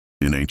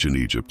In ancient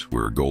Egypt,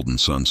 where golden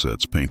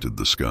sunsets painted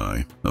the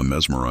sky, a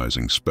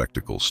mesmerizing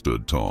spectacle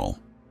stood tall: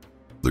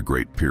 the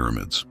Great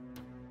Pyramids.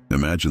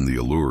 Imagine the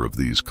allure of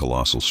these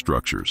colossal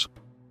structures,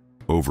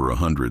 over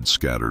 100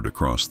 scattered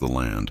across the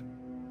land,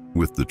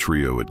 with the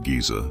trio at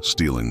Giza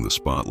stealing the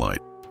spotlight.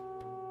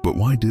 But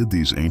why did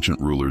these ancient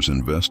rulers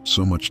invest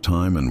so much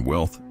time and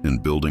wealth in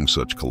building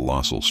such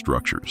colossal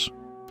structures?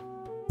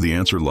 The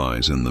answer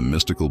lies in the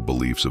mystical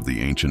beliefs of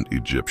the ancient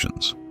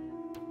Egyptians.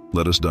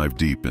 Let us dive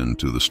deep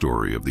into the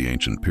story of the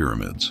ancient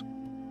pyramids.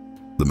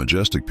 The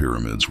majestic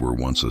pyramids were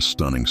once a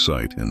stunning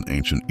sight in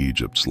ancient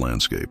Egypt's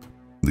landscape.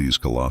 These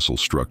colossal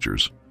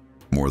structures,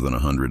 more than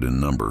 100 in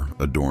number,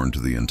 adorned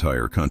the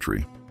entire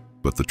country.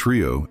 But the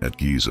trio at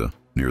Giza,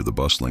 near the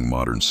bustling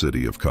modern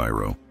city of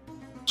Cairo,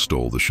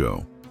 stole the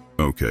show.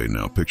 Okay,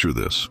 now picture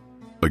this.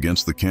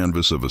 Against the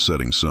canvas of a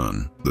setting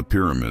sun, the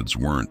pyramids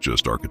weren't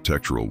just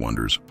architectural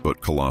wonders,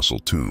 but colossal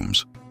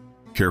tombs,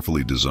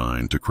 carefully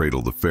designed to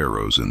cradle the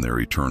pharaohs in their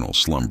eternal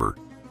slumber.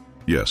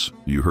 Yes,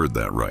 you heard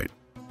that right.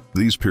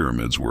 These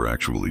pyramids were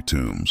actually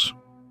tombs.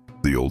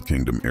 The Old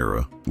Kingdom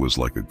era was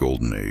like a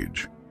golden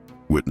age,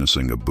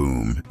 witnessing a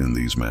boom in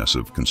these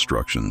massive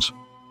constructions,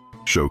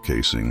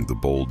 showcasing the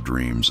bold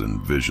dreams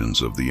and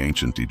visions of the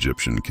ancient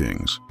Egyptian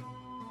kings.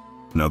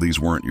 Now, these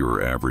weren't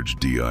your average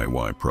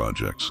DIY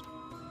projects.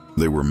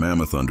 They were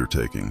mammoth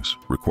undertakings,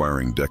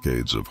 requiring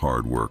decades of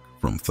hard work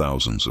from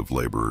thousands of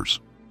laborers.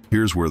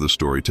 Here's where the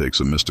story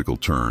takes a mystical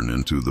turn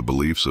into the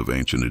beliefs of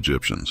ancient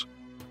Egyptians.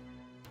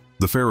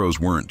 The pharaohs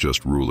weren't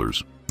just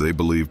rulers. They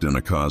believed in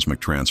a cosmic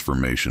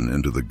transformation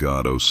into the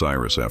god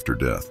Osiris after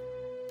death.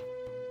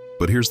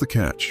 But here's the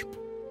catch.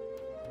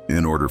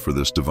 In order for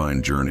this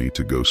divine journey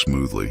to go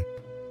smoothly,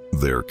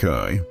 their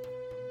Kai,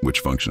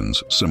 which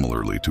functions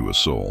similarly to a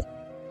soul,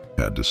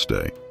 had to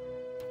stay.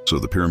 So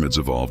the pyramids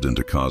evolved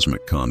into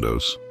cosmic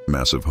condos,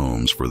 massive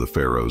homes for the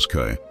pharaoh's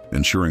Kai,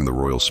 ensuring the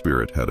royal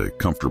spirit had a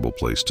comfortable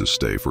place to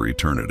stay for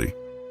eternity.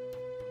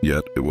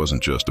 Yet, it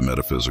wasn't just a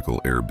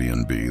metaphysical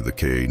Airbnb. The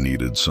Kai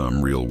needed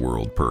some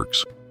real-world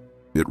perks.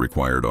 It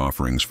required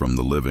offerings from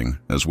the living,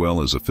 as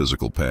well as a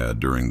physical pad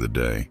during the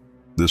day.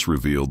 This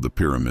revealed the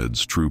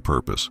pyramids' true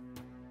purpose.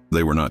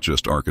 They were not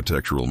just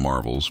architectural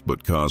marvels,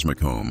 but cosmic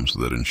homes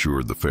that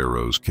ensured the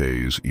pharaoh's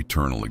Kai's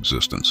eternal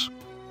existence.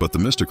 But the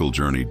mystical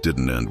journey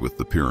didn't end with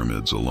the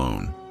pyramids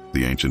alone.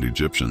 The ancient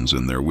Egyptians,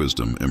 in their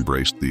wisdom,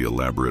 embraced the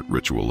elaborate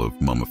ritual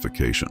of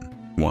mummification.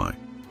 Why?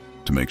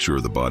 To make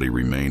sure the body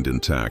remained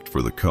intact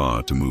for the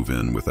Ka to move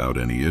in without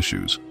any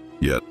issues.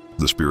 Yet,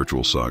 the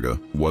spiritual saga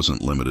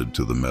wasn't limited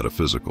to the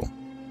metaphysical.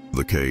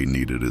 The Ka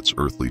needed its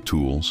earthly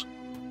tools,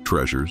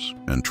 treasures,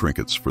 and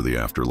trinkets for the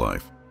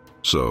afterlife.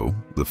 So,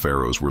 the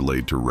pharaohs were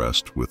laid to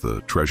rest with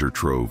a treasure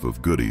trove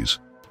of goodies,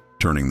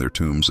 turning their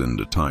tombs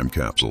into time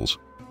capsules,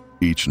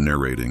 each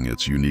narrating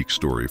its unique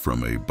story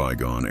from a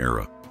bygone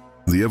era.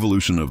 The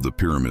evolution of the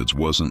pyramids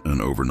wasn't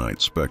an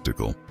overnight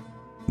spectacle.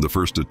 The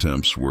first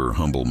attempts were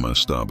humble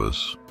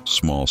mastabas,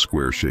 small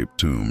square-shaped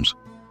tombs.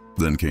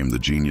 Then came the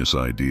genius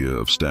idea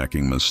of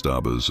stacking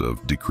mastabas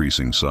of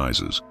decreasing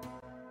sizes,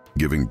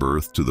 giving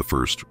birth to the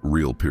first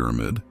real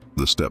pyramid,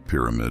 the step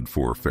pyramid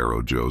for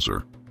Pharaoh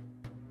Djoser.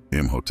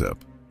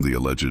 Imhotep, the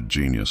alleged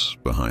genius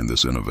behind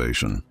this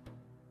innovation,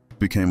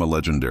 became a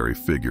legendary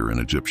figure in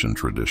Egyptian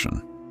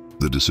tradition.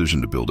 The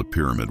decision to build a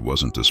pyramid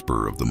wasn't a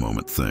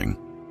spur-of-the-moment thing.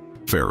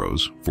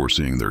 Pharaohs,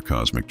 foreseeing their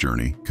cosmic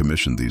journey,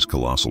 commissioned these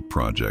colossal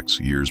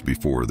projects years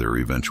before their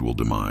eventual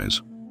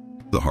demise.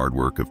 The hard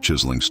work of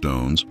chiseling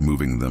stones,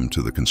 moving them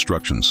to the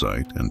construction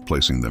site, and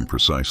placing them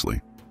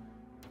precisely,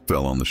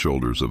 fell on the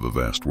shoulders of a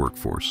vast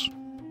workforce,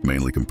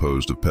 mainly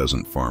composed of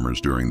peasant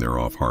farmers during their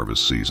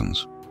off-harvest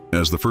seasons.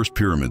 As the first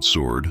pyramid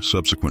soared,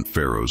 subsequent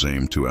pharaohs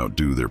aimed to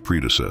outdo their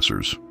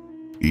predecessors,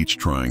 each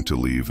trying to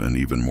leave an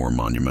even more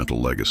monumental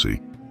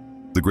legacy.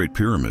 The Great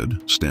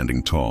Pyramid,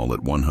 standing tall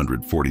at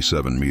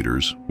 147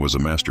 meters, was a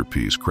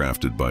masterpiece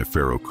crafted by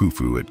Pharaoh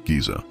Khufu at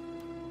Giza.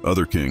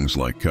 Other kings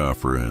like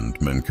Khafre and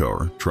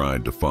Menkaure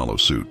tried to follow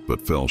suit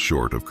but fell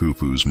short of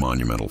Khufu's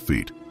monumental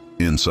feat.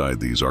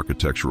 Inside these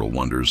architectural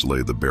wonders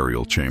lay the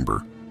burial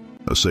chamber,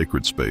 a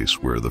sacred space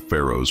where the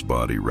pharaoh's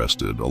body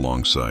rested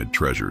alongside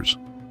treasures.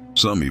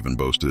 Some even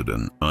boasted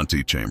an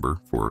antechamber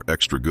for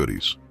extra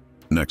goodies.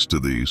 Next to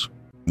these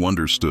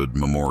wonders stood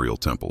memorial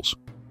temples,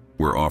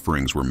 where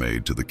offerings were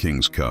made to the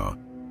king's Ka,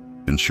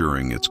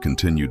 ensuring its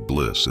continued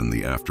bliss in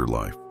the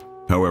afterlife.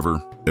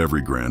 However,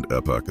 every grand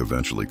epoch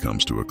eventually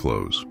comes to a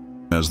close.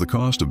 As the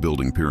cost of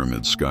building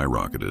pyramids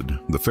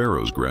skyrocketed, the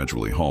pharaohs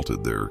gradually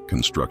halted their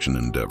construction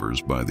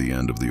endeavors by the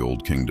end of the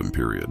Old Kingdom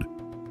period.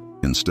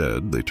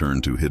 Instead, they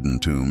turned to hidden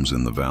tombs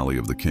in the Valley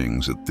of the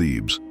Kings at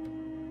Thebes,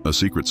 a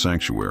secret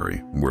sanctuary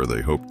where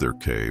they hoped their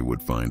Ka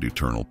would find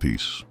eternal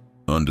peace,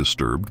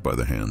 undisturbed by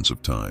the hands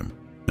of time.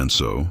 And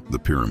so, the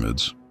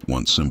pyramids,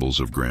 once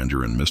symbols of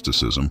grandeur and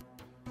mysticism,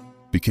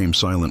 became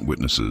silent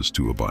witnesses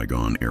to a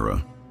bygone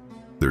era,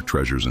 their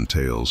treasures and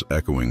tales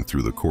echoing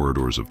through the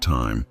corridors of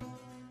time,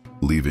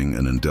 leaving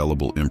an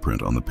indelible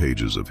imprint on the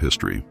pages of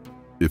history.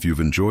 If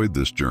you've enjoyed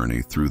this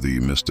journey through the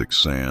mystic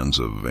sands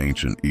of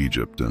ancient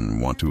Egypt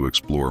and want to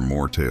explore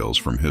more tales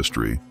from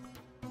history,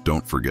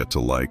 don't forget to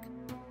like,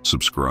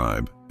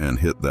 subscribe, and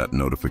hit that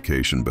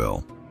notification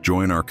bell.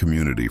 Join our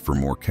community for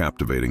more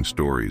captivating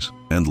stories,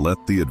 and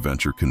let the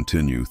adventure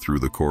continue through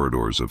the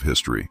corridors of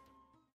history.